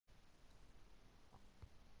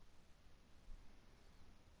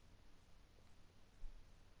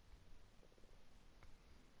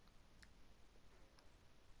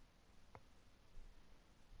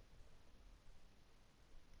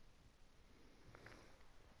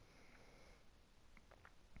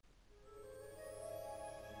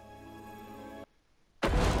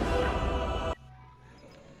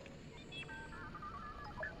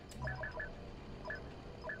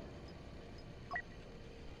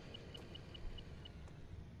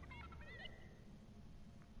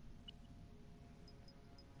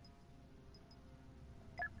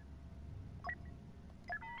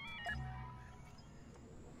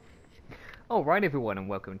Alright everyone, and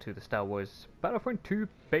welcome to the Star Wars Battlefront 2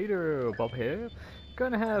 beta. Bob here.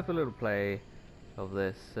 Gonna have a little play of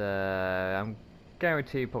this. I'm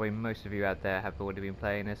guaranteed probably most of you out there have already been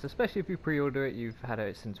playing this, especially if you pre-order it. You've had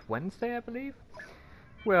it since Wednesday, I believe.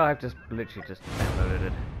 Well, I've literally just downloaded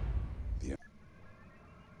it. Yeah.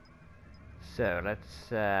 So let's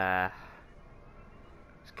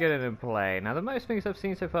get it in play. Now the most things I've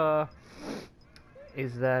seen so far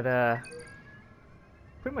is that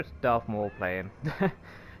pretty much Darth Maul playing.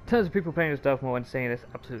 Tons of people playing as Darth Maul and saying it's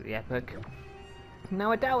absolutely epic.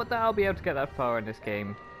 Now I doubt that I'll be able to get that far in this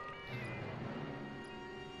game,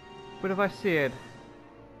 but if I see it,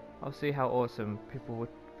 I'll see how awesome people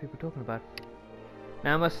talking about.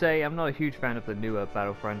 Now I must say I'm not a huge fan of the newer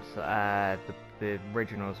Battlefronts. The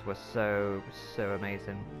originals were so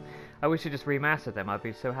amazing. I wish they just remastered them. I'd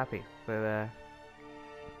be so happy, but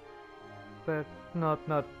not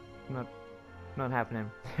happening.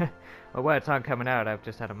 My words aren't coming out. I've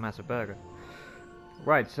just had a massive burger.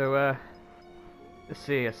 Right, so let's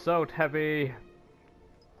see. Assault heavy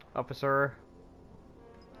officer.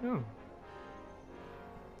 Oh,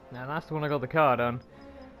 now that's the one I got the card on.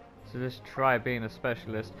 So let's try being a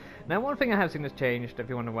specialist. Now one thing I have seen has changed, if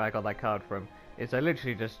you wonder where I got that card from, is I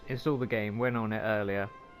literally just installed the game, went on it earlier,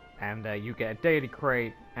 and you get a daily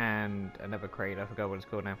crate and another crate, I forgot what it's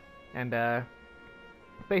called now. And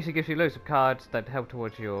basically gives you loads of cards that help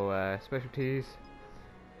towards your specialties.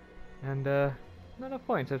 And not enough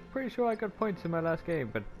points. I was pretty sure I got points in my last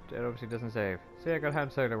game, but it obviously doesn't save. See, I got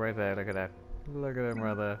Han Solo right there, look at that. Look at him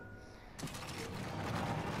right there.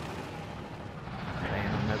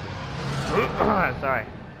 Sorry.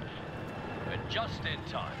 We're just in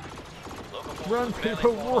time. Run,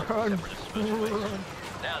 people, run!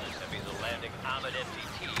 Now this heavies are landing armored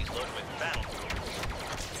MTTs loaded with battle tools.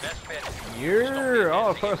 Best bet. Yeah!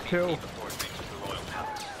 Oh, first kill. Before it reaches the royal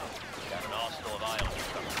palace. Got an arsenal of ions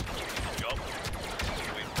coming. Job.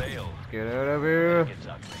 We failed. Get out of here. It's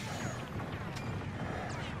ugly.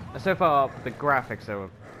 So far, the graphics are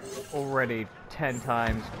already 10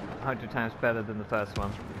 times, 100 times better than the first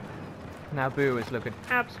one. Naboo is looking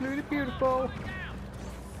absolutely beautiful.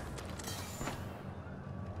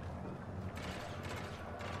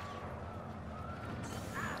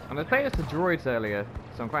 And I played as the droids earlier,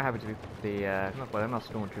 so I'm quite happy to be the, well, they're not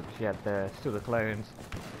stormtroopers yet, they're still the clones.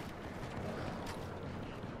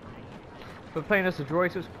 But playing as the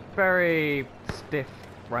droids was very stiff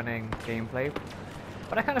running gameplay.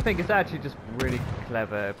 But I kind of think it's actually just really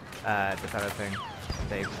clever developing.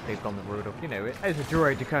 They've gone the route of, you know, as a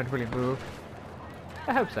droid you can't really move.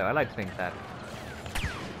 I hope so, I like to think that.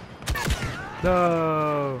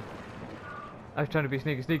 No! I was trying to be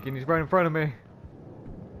sneaky and he's right in front of me.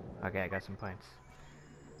 Okay, I got some points.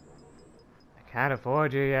 I can't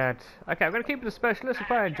afford you yet. Okay, I'm gonna keep it a specialist. I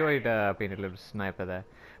quite enjoyed being a little sniper there.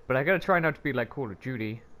 But I gotta try not to be like Call of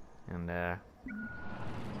Duty. And I'm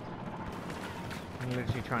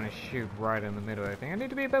literally trying to shoot right in the middle of everything. I need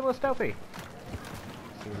to be a bit more stealthy.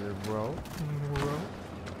 So roll.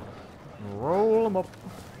 Roll them up.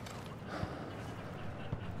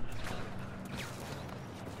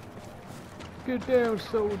 Get down,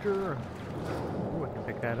 soldier. Ooh, I can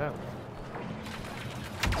pick that up.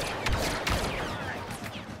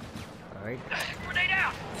 Alright. Grenade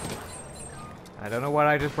out! I don't know what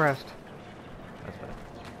I just pressed. That's better.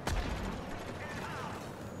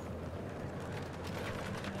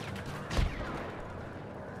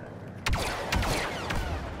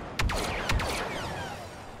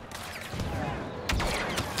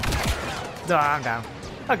 No, I'm down.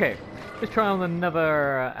 Okay, let's try on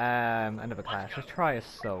another class. Let's try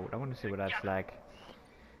Assault. I want to see what that's like.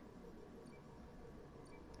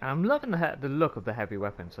 I'm loving the look of the heavy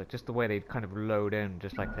weapons, like just the way they kind of load in,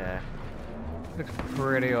 just like that. Looks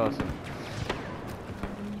pretty awesome.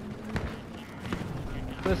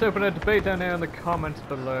 So let's open a debate down there in the comments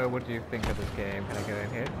below. What do you think of this game? Can I go in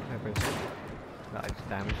here? No, I just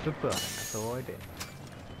damaged the button. That's all I did.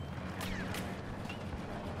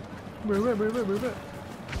 Move it.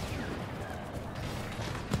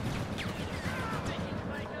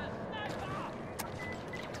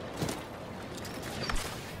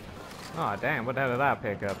 Oh damn, what the hell did that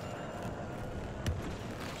pick up?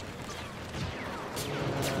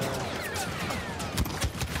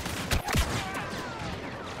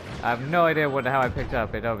 I have no idea what the hell I picked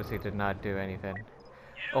up. It obviously did not do anything.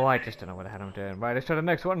 Oh, I just don't know what the hell I'm doing. Right, let's try the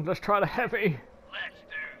next one. Let's try the heavy.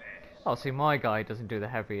 Oh, see, my guy doesn't do the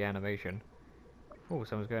heavy animation. Oh,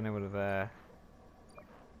 someone's going in with a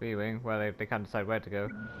B-wing. Well, they can't decide where to go.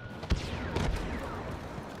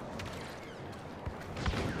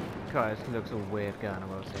 God, this looks all weird going, I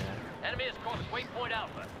will say that. Enemy has crossed waypoint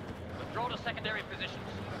Alpha. Draw to secondary positions.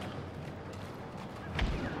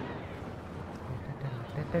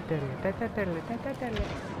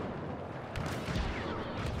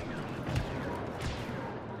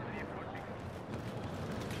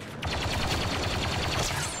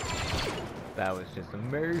 That was just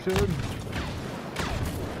amazing.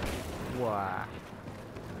 Wow.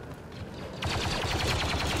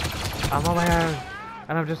 I'm on my own,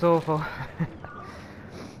 and I'm just awful.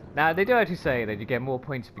 Now, they do actually say that you get more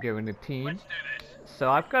points if you go in a team.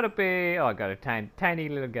 So I've got to be... Oh, I got a tiny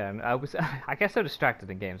little gun. I get so distracted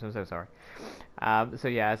in games, I'm so sorry. So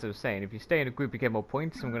yeah, as I was saying, if you stay in a group you get more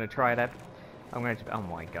points. I'm going to try that. I'm going to... Oh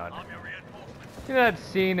my god. You know that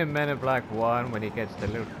scene in Men in Black 1 when he gets the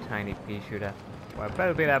little tiny pea shooter? Well, it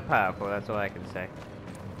better be that powerful, that's all I can say.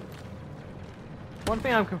 One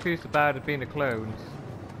thing I'm confused about it being the clones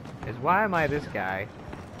is why am I this guy?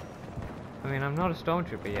 I mean, I'm not a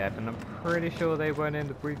stormtrooper yet, and I'm pretty sure they weren't in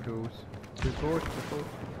the prequels. Pretty cool.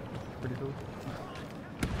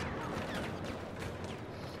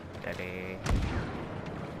 Steady.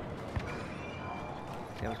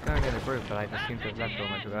 See, I was going in the group, but I just seem to have left all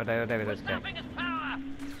my group. Oh, David, let's go.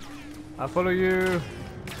 I'll follow you.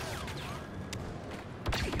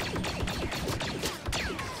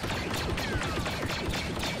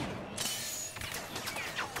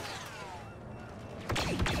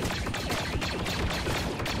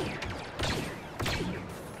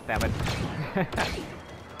 Damn it.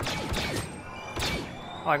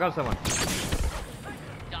 Oh, I got someone.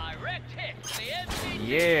 Direct hit.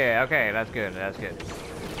 The Yeah, okay, that's good, that's good.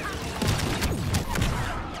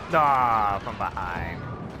 Ah, from behind.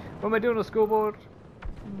 What am I doing on the scoreboard?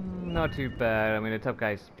 Not too bad. I mean, the top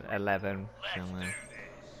guy's 11. So,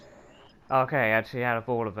 okay, actually, out of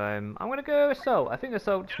all of them, I'm gonna go Assault. I think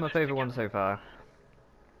Assault's my favourite one so far.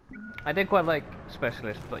 I did quite like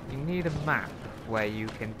Specialist, but you need a map where you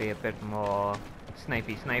can be a bit more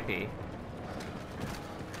snipey.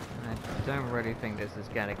 I don't really think this is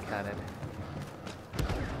gonna cut it.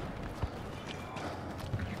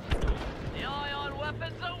 The ion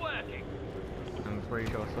weapons are working. I'm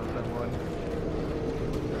pretty sure I saw someone.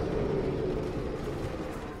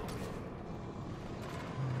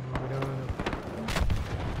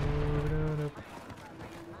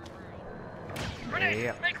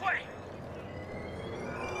 Grenade, make way.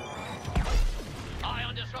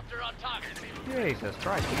 Ion disruptor on target. Jesus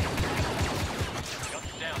Christ. Got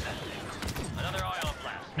down that thing. Another ion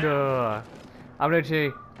blast. No. I'm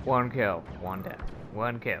literally 1 kill, 1 death.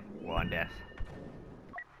 1 kill, 1 death.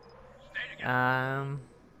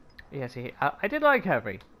 Yeah, see, I did like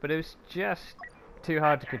Heavy, but it was just too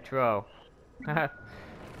hard to control. Look at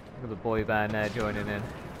the boy band there joining in.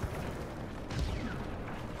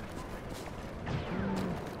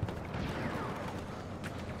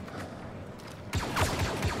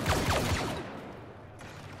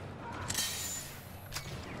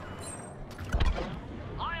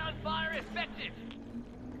 Ion fire effective.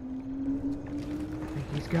 I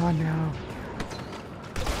think he's gone now.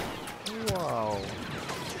 Whoa.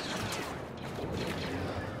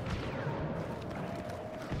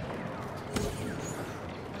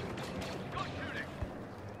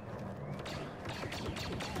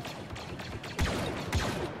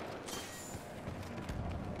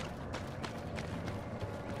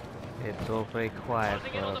 It's all very quiet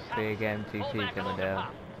for a big MTT coming down.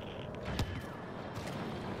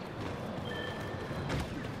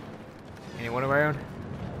 Anyone around?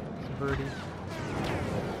 Some birdies.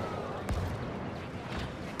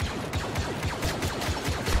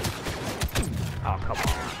 Oh, come on.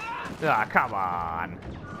 Ah, come on.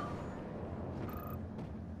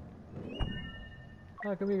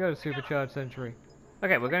 How can we go to Supercharged Century?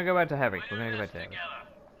 Okay, we're gonna go back to Heavy. We're gonna go back to Heavy.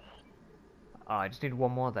 Oh, I just need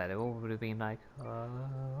one more there. They all would have been like,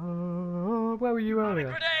 where were you earlier?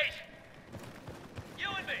 Grenade! You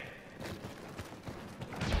and me!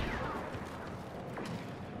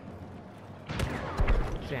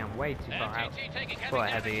 Damn, way too far out. Quite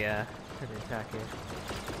a heavy attack here.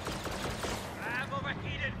 I'm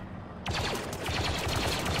overheated!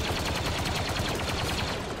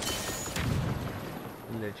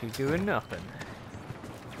 Literally doing nothing.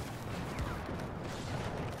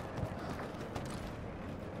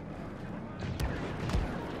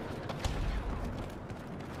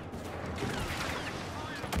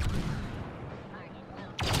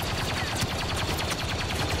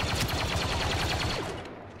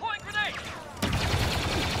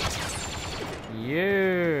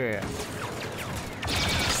 Yeah!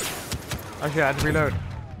 Actually, I had to reload.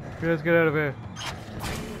 Let's get out of here.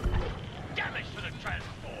 Damage to the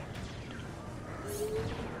transport!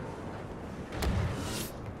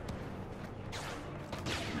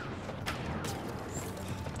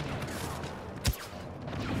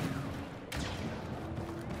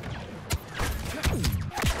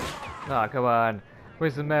 Oh, come on.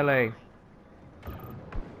 Where's the melee?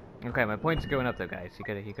 Okay, my points are going up though, guys. You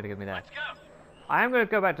gotta give me that. Let's go. I am gonna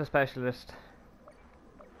go back to specialist.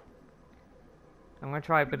 I'm gonna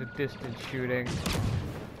try a bit of distance shooting.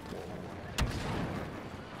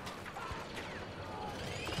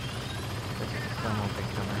 Someone can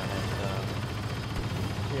come out of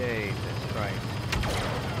Jesus Christ.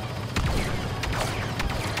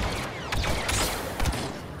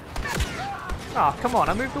 Oh, come on,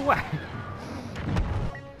 I moved away.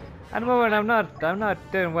 At the moment I'm not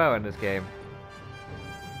doing well in this game.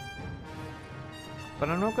 But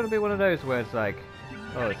I'm not gonna be one of those where it's like,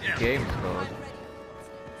 oh, it's the game's fault.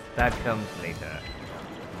 That comes later.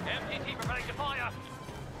 MTT preparing to fire.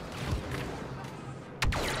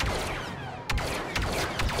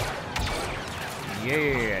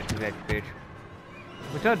 Yeah, do that bitch.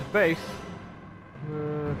 Return to base.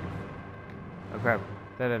 Oh crap,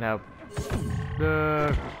 that didn't help.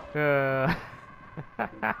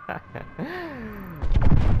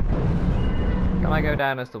 Can I go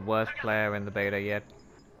down as the worst player in the beta yet?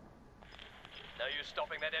 No use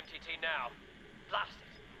stopping that MTT now. Blast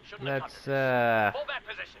it. Shouldn't Let's have Pull back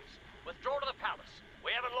positions. Withdraw to the palace.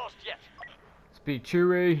 We haven't lost yet. let's be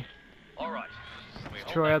Chewie. All right. We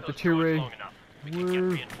Try out the Chewie. long enough. We can get Woo.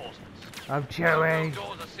 reinforcements. I'm Those Chewie.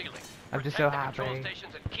 doors are sealing. I'm just Protect so the control happy.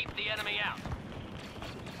 stations and keep the enemy out.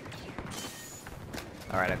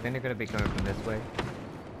 Alright, I think they're gonna be coming from this way.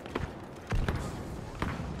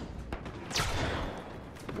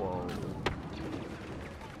 Whoa.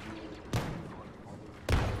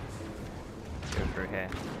 Go through here.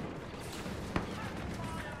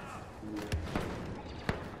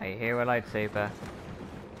 I hear a lightsaber.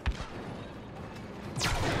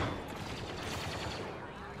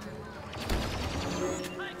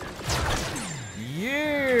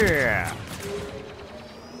 Yeah!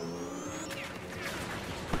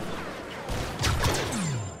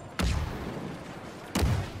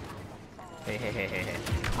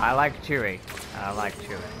 I like Chewie. I like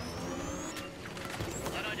Chewie.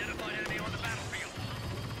 Unidentified enemy on the battlefield.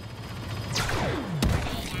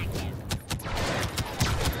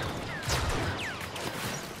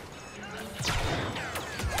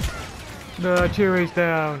 No, Chewie's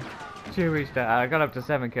down. Chewie's down. I got up to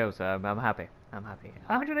 7 kills, so I'm happy. I'm happy.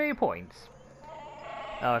 180 points.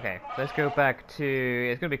 Okay, let's go back to...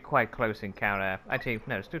 It's going to be quite close encounter. Actually,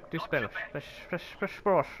 no, let's do spell.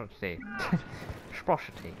 Sprosity.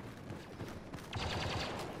 Sprosity.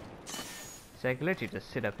 So I can literally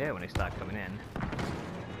just sit up here when they start coming in.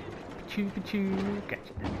 Choo-choo.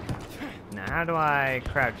 Gotcha. Now, how do I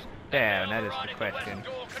crouch down? That is the question.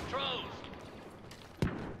 Door controls.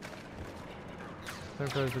 There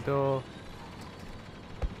goes the door.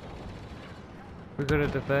 We're gonna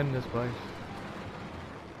defend this place.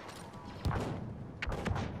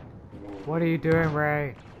 What are you doing,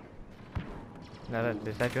 Ray? No,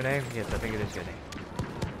 is that your name? Yes, I think it is your name.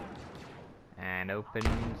 And open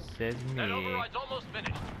That sesame. override's almost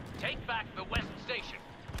finished. Take back the west station.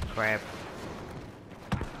 Crap.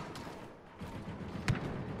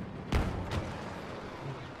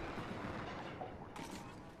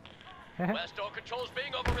 West door controls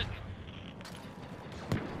being overridden.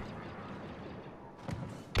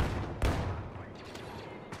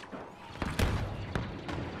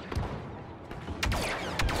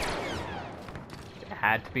 It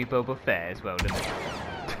had to be Boba Fett as well, didn't it?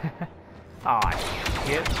 Aw,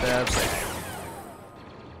 shit the bed.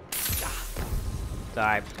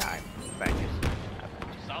 Sorry. Badges.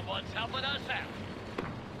 Someone's helping us out.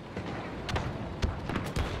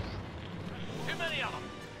 Too many of them.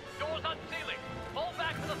 Doors unsealing. Pull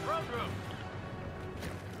back to the throne room.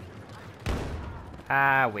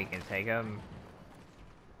 Ah, we can take them.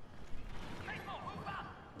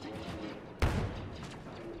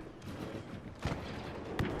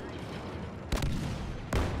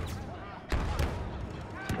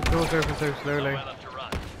 The doors open so slowly. Nowhere left to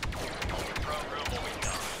run. Throne room will be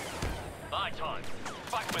done. My time.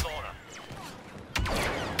 Fight with order.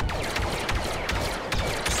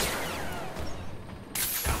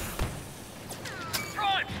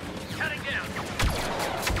 Drive! Cutting down.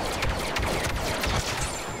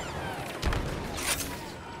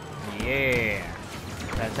 Yeah,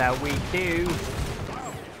 that's how we do.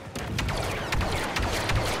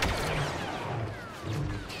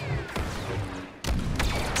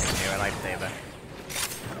 Here, a lightsaber.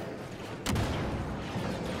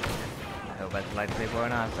 I hope that's a lightsaber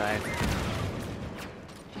on our side.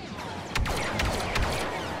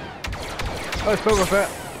 Oh, it's Boba Fett.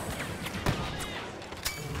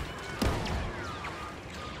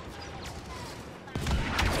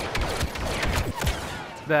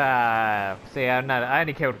 See, I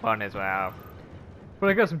only killed one as well. But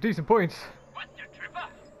I got some decent points.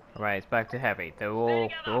 Right, it's back to heavy. They're all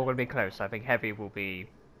gonna be close. I think heavy will be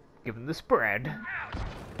given the spread.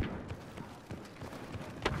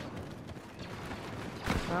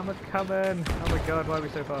 I'm a coming. Oh my god, why are we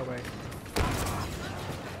so far away?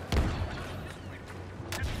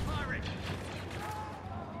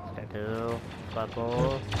 Stand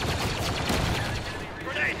bubble.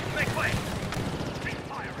 Grenade, make way.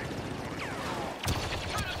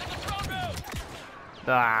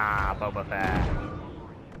 Ah, Boba Fett.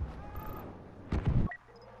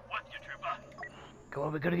 What's your trooper? Come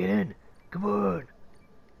on, we gotta get in. Come on.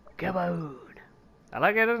 Come on. I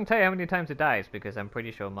like it doesn't tell you how many times it dies because I'm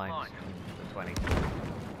pretty sure mine's 20.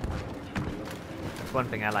 That's one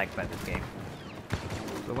thing I like about this game.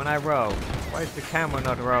 But when I roll, why does the camera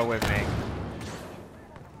not roll with me?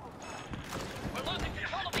 We're losing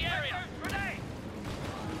control of the area. Grenade.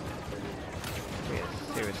 We are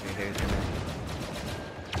seriously losing it.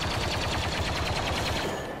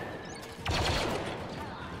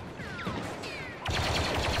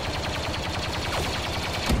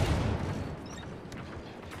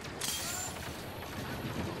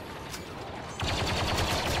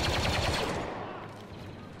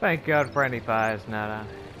 Thank God friendly fire's not on.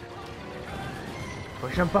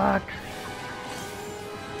 Push him back!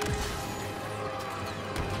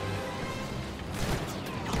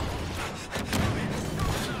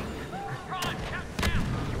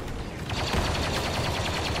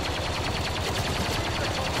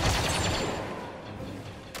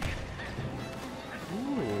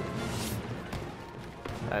 Ooh.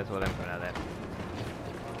 That's what I'm gonna do.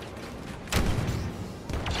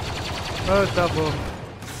 Oh, double.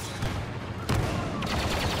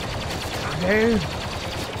 Dude.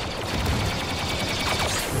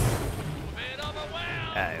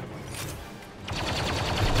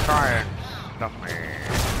 Try and stop me.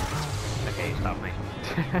 Okay, stop me.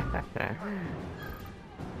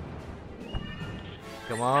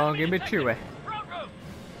 Come on, give me Chewie.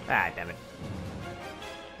 Ah, damn it.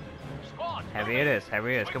 Heavy it is,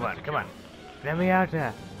 heavy it is. Come on, come on. Let me out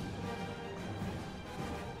there.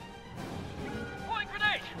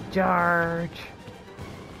 Charge.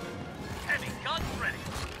 Heavy guns ready.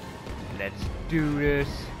 Let's do this.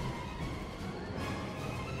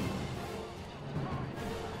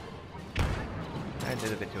 I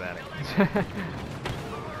did a bit too early.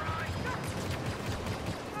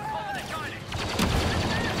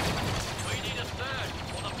 We need a surge,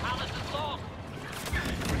 or the palace is lost.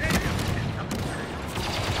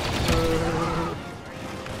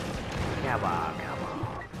 Come on, come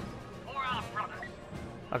on. For our brothers.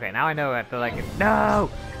 Okay, now I know I feel like it. No!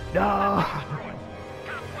 No!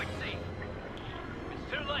 Can't quite see. It's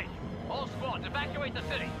too late. All squads, evacuate the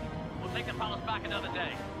city. We'll take the palace back another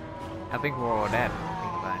day. I think we're all dead. I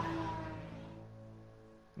think fine.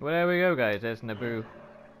 Well, there we go, guys. There's Naboo.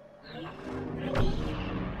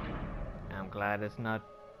 I'm glad it's not.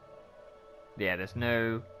 Yeah, there's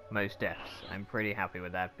no most deaths. I'm pretty happy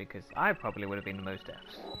with that because I probably would have been the most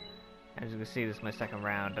deaths. As you can see, this is my second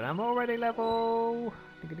round, and I'm already level.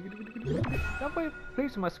 I'm very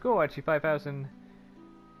pleased with my score, actually, 5,000.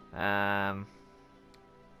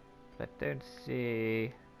 But don't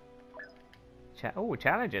see. Oh,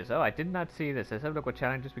 challenges. Oh, I did not see this. Let's have a look what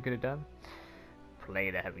challenges we could have done. Play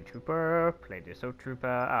the Heavy Trooper. Play the Assault Trooper.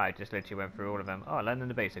 Ah, I just literally went through all of them. Oh, learning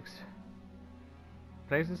the basics.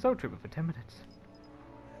 Play the Assault Trooper for 10 minutes.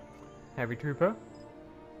 Heavy Trooper.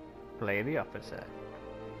 Play the Officer.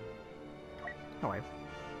 Oh, wait.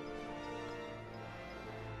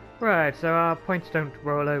 Right, so our points don't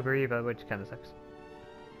roll over either, which kind of sucks.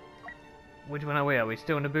 Which one are we? Are we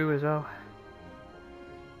still Naboo as well?